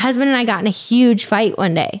funny is my husband and I got in a huge fight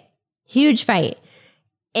one day. Huge fight.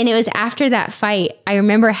 And it was after that fight, I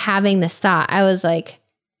remember having this thought. I was like,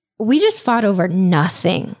 we just fought over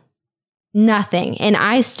nothing. Nothing. And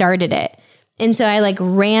I started it. And so I like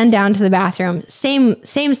ran down to the bathroom. Same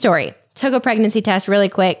story. Took a pregnancy test really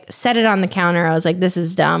quick, set it on the counter. I was like, this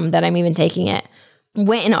is dumb that I'm even taking it.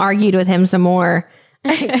 Went and argued with him some more.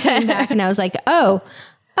 Came back and I was like, oh,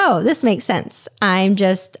 this makes sense. I'm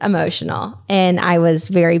just emotional. And I was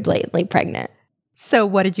very blatantly pregnant. So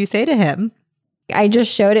what did you say to him? I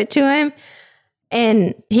just showed it to him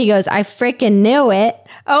and he goes, I freaking knew it.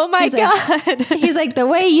 Oh my God. He's like, the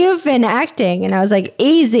way you've been acting. And I was like,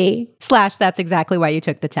 easy. / that's exactly why you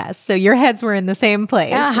took the test. So your heads were in the same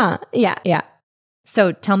place. Yeah.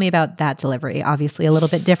 So tell me about that delivery. Obviously a little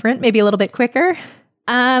bit different, maybe a little bit quicker.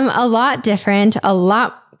 A lot different, a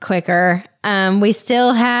lot quicker. We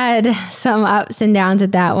still had some ups and downs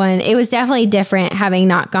with that one. It was definitely different having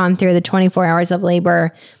not gone through the 24 hours of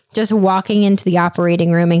labor, just walking into the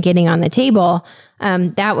operating room and getting on the table.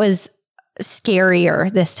 That was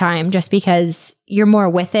scarier this time just because you're more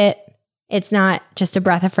with it. It's not just a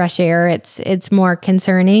breath of fresh air. It's more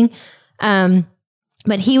concerning.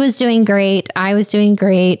 But he was doing great. I was doing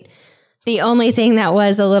great. The only thing that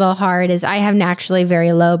was a little hard is I have naturally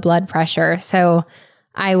very low blood pressure. So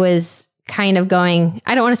I was kind of going,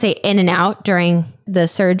 I don't want to say in and out during the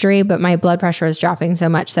surgery, but my blood pressure was dropping so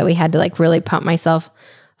much that we had to like really pump myself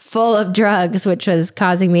full of drugs, which was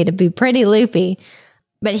causing me to be pretty loopy.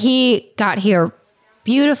 But he got here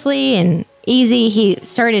beautifully and easy. He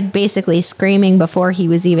started basically screaming before he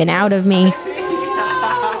was even out of me.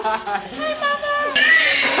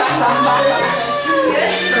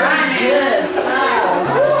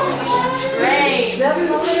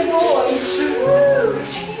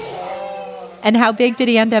 And how big did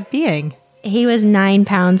he end up being? He was 9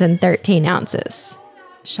 pounds and 13 ounces.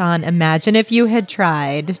 Shawn, imagine if you had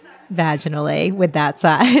tried vaginally with that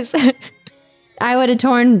size. I would have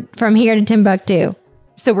torn from here to Timbuktu.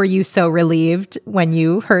 So were you so relieved when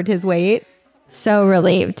you heard his weight? So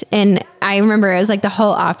relieved. And I remember it was like the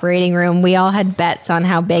whole operating room. We all had bets on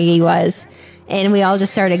how big he was. And we all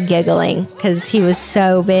just started giggling because he was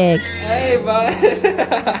so big. Hey, bud.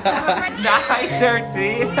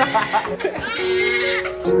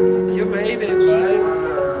 9:13. You made it, bud.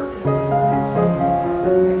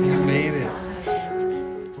 You made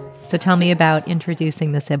it. So tell me about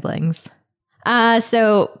introducing the siblings.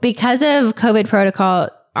 So because of COVID protocol,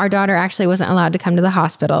 our daughter actually wasn't allowed to come to the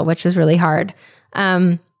hospital, which was really hard.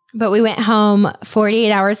 But we went home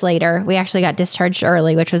 48 hours later. We actually got discharged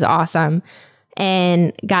early, which was awesome,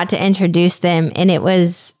 and got to introduce them. And it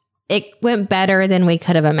went better than we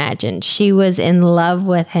could have imagined. She was in love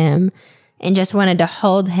with him and just wanted to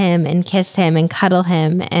hold him and kiss him and cuddle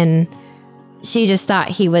him. And she just thought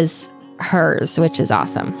he was hers, which is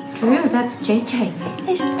awesome. Drew, that's JJ.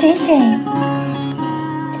 It's JJ.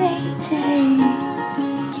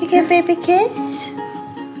 JJ. You get a baby kiss?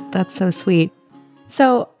 That's so sweet.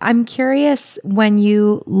 So I'm curious, when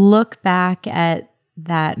you look back at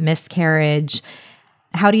that miscarriage,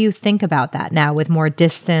 how do you think about that now with more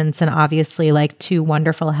distance and obviously like 2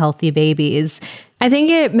 wonderful, healthy babies? I think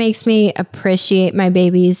it makes me appreciate my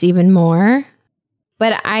babies even more.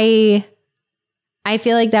 But I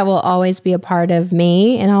feel like that will always be a part of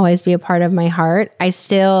me and always be a part of my heart. I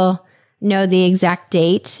still know the exact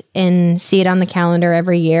date and see it on the calendar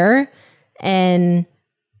every year, and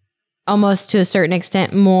almost to a certain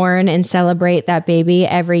extent mourn and celebrate that baby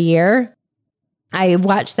every year. I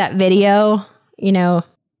watch that video,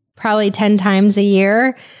 probably 10 times a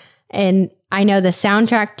year, and I know the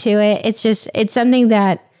soundtrack to it. It's something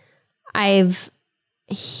that I've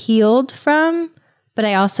healed from, but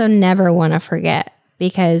I also never want to forget,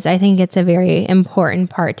 because I think it's a very important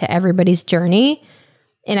part to everybody's journey.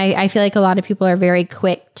 And I feel like a lot of people are very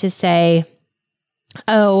quick to say,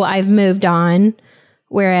 oh, I've moved on,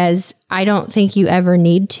 whereas I don't think you ever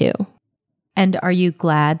need to. And are you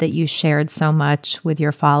glad that you shared so much with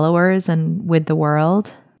your followers and with the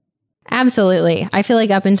world? Absolutely. I feel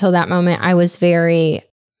like up until that moment, I was very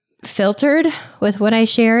filtered with what I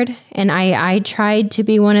shared. And I tried to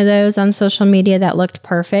be one of those on social media that looked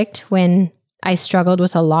perfect when I struggled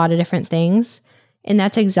with a lot of different things. And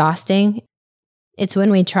that's exhausting. It's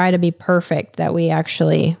when we try to be perfect that we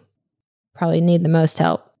actually probably need the most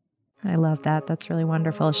help. I love that. That's really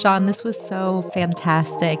wonderful. Shawn, this was so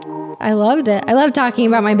fantastic. I loved it. I love talking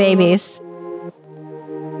about my babies.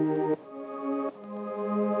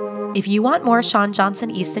 If you want more Shawn Johnson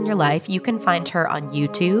East in your life, you can find her on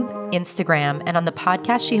YouTube, Instagram, and on the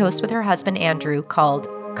podcast she hosts with her husband Andrew called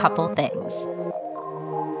Couple Things.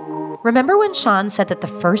 Remember when Shawn said that the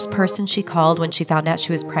first person she called when she found out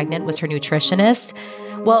she was pregnant was her nutritionist?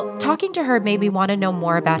 Well, talking to her made me want to know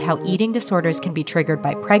more about how eating disorders can be triggered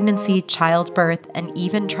by pregnancy, childbirth, and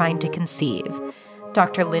even trying to conceive.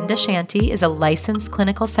 Dr. Linda Shanti is a licensed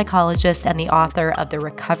clinical psychologist and the author of the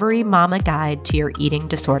Recovery Mama Guide to Your Eating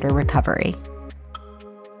Disorder Recovery.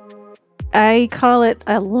 I call it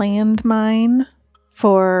a landmine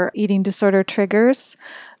for eating disorder triggers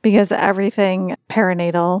because everything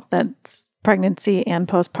perinatal, that's pregnancy and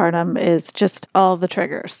postpartum, is just all the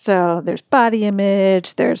triggers. So there's body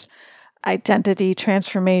image, there's identity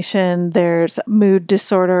transformation, there's mood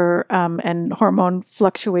disorder and hormone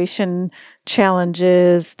fluctuation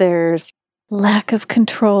challenges, there's lack of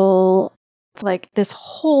control. It's like this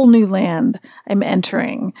whole new land I'm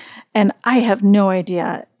entering, and I have no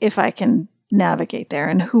idea if I can navigate there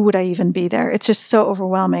and who would I even be there. It's just so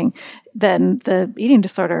overwhelming. Then the eating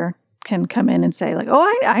disorder can come in and say like,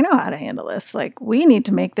 oh, I know how to handle this. Like, we need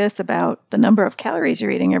to make this about the number of calories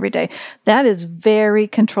you're eating every day. That is very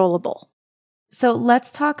controllable. So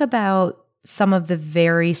let's talk about some of the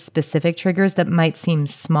very specific triggers that might seem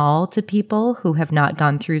small to people who have not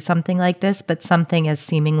gone through something like this, but something as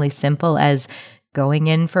seemingly simple as going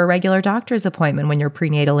in for a regular doctor's appointment when you're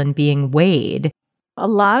prenatal and being weighed. A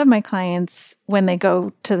lot of my clients, when they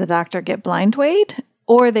go to the doctor, get blind weighed,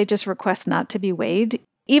 or they just request not to be weighed.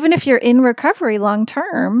 Even if you're in recovery long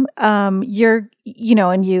term, and you've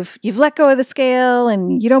let go of the scale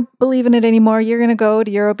and you don't believe in it anymore, you're going to go to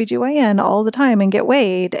your OBGYN all the time and get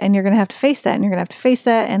weighed, and you're going to have to face that, and you're going to have to face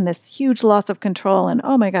that and this huge loss of control, and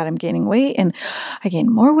oh my God, I'm gaining weight, and I gain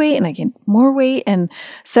more weight, and I gain more weight. And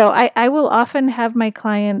so I will often have my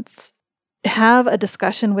clients have a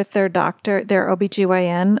discussion with their doctor, their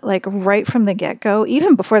OBGYN, like right from the get-go,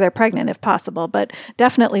 even before they're pregnant if possible, but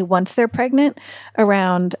definitely once they're pregnant,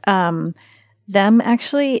 around them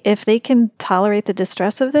actually, if they can tolerate the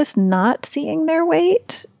distress of this, not seeing their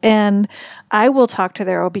weight. And I will talk to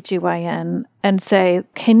their OBGYN and say,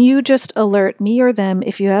 can you just alert me or them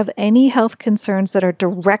if you have any health concerns that are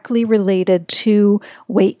directly related to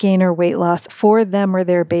weight gain or weight loss for them or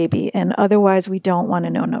their baby? And otherwise, we don't want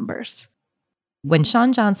to know numbers. When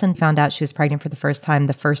Shawn Johnson found out she was pregnant for the first time,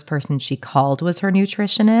 the first person she called was her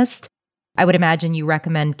nutritionist. I would imagine you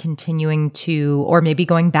recommend continuing to, or maybe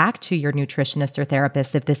going back to your nutritionist or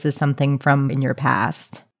therapist if this is something from in your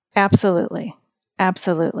past. Absolutely.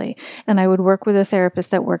 Absolutely. And I would work with a therapist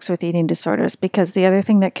that works with eating disorders, because the other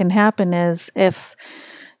thing that can happen is if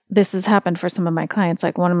this has happened for some of my clients,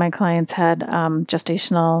 like one of my clients had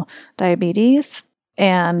gestational diabetes,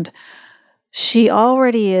 and she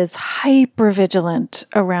already is hyper vigilant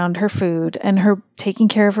around her food and her taking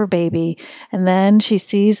care of her baby. And then she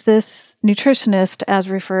sees this nutritionist as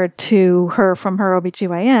referred to her from her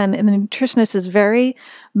OBGYN. And the nutritionist is very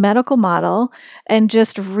medical model and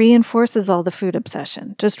just reinforces all the food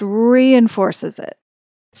obsession, just reinforces it.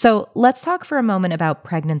 So let's talk for a moment about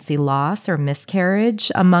pregnancy loss or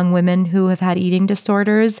miscarriage among women who have had eating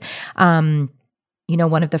disorders.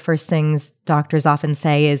 One of the first things doctors often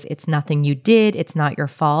say is, it's nothing you did, it's not your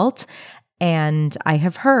fault. And I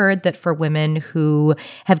have heard that for women who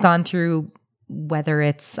have gone through, whether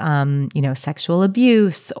it's, sexual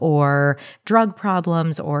abuse or drug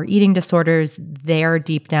problems or eating disorders, they're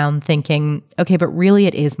deep down thinking, okay, but really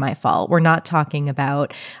it is my fault. We're not talking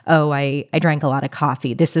about, I drank a lot of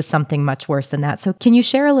coffee. This is something much worse than that. So can you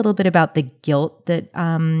share a little bit about the guilt that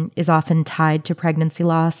is often tied to pregnancy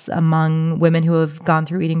loss among women who have gone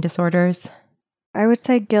through eating disorders? I would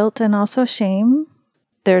say guilt and also shame.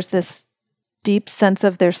 There's this deep sense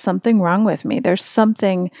of there's something wrong with me. There's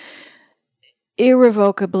something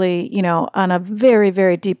irrevocably, on a very,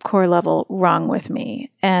 very deep core level wrong with me.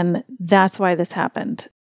 And that's why this happened.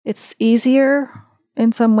 It's easier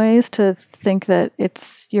in some ways to think that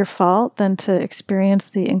it's your fault than to experience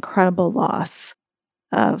the incredible loss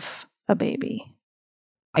of a baby.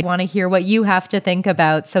 I want to hear what you have to think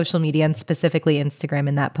about social media and specifically Instagram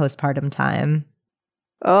in that postpartum time.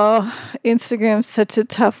 Oh, Instagram's such a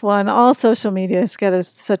tough one. All social media is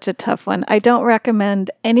such a tough one. I don't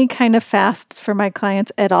recommend any kind of fasts for my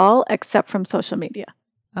clients at all, except from social media.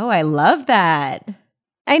 Oh, I love that.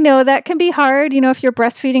 I know that can be hard. If you're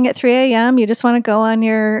breastfeeding at 3 a.m., you just want to go on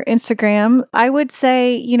your Instagram. I would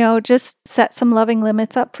say, just set some loving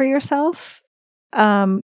limits up for yourself.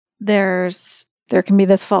 There can be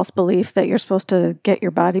this false belief that you're supposed to get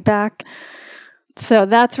your body back. So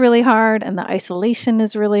that's really hard, and the isolation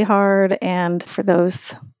is really hard. And for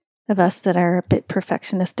those of us that are a bit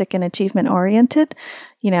perfectionistic and achievement oriented,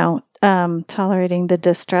 tolerating the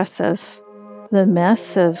distress of the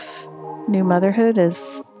mess of new motherhood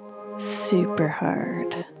is super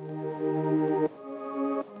hard.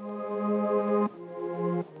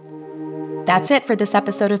 That's it for this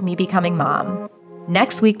episode of Me Becoming Mom.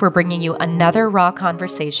 Next week, we're bringing you another raw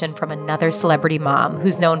conversation from another celebrity mom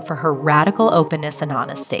who's known for her radical openness and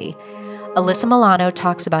honesty. Alyssa Milano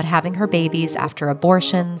talks about having her babies after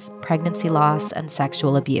abortions, pregnancy loss, and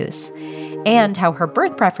sexual abuse, and how her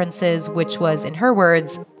birth preferences, which was, in her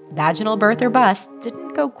words, vaginal birth or bust,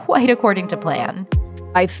 didn't go quite according to plan.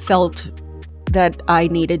 I felt that I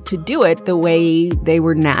needed to do it the way they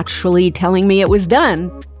were naturally telling me it was done.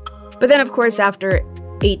 But then, of course, after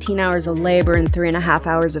 18 hours of labor and 3.5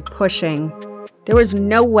 hours of pushing, there was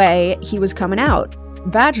no way he was coming out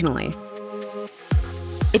vaginally.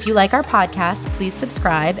 If you like our podcast, please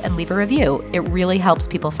subscribe and leave a review. It really helps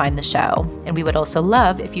people find the show. And we would also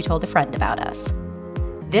love if you told a friend about us.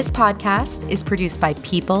 This podcast is produced by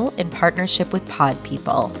People in partnership with Pod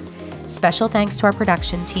People. Special thanks to our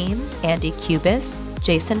production team, Andy Cubis,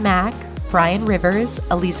 Jason Mack, Brian Rivers,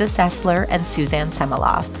 Eliza Sessler, and Suzanne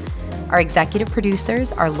Semiloff. Our executive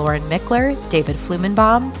producers are Lauren Mickler, David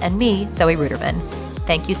Flumenbaum, and me, Zoe Ruderman.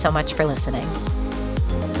 Thank you so much for listening.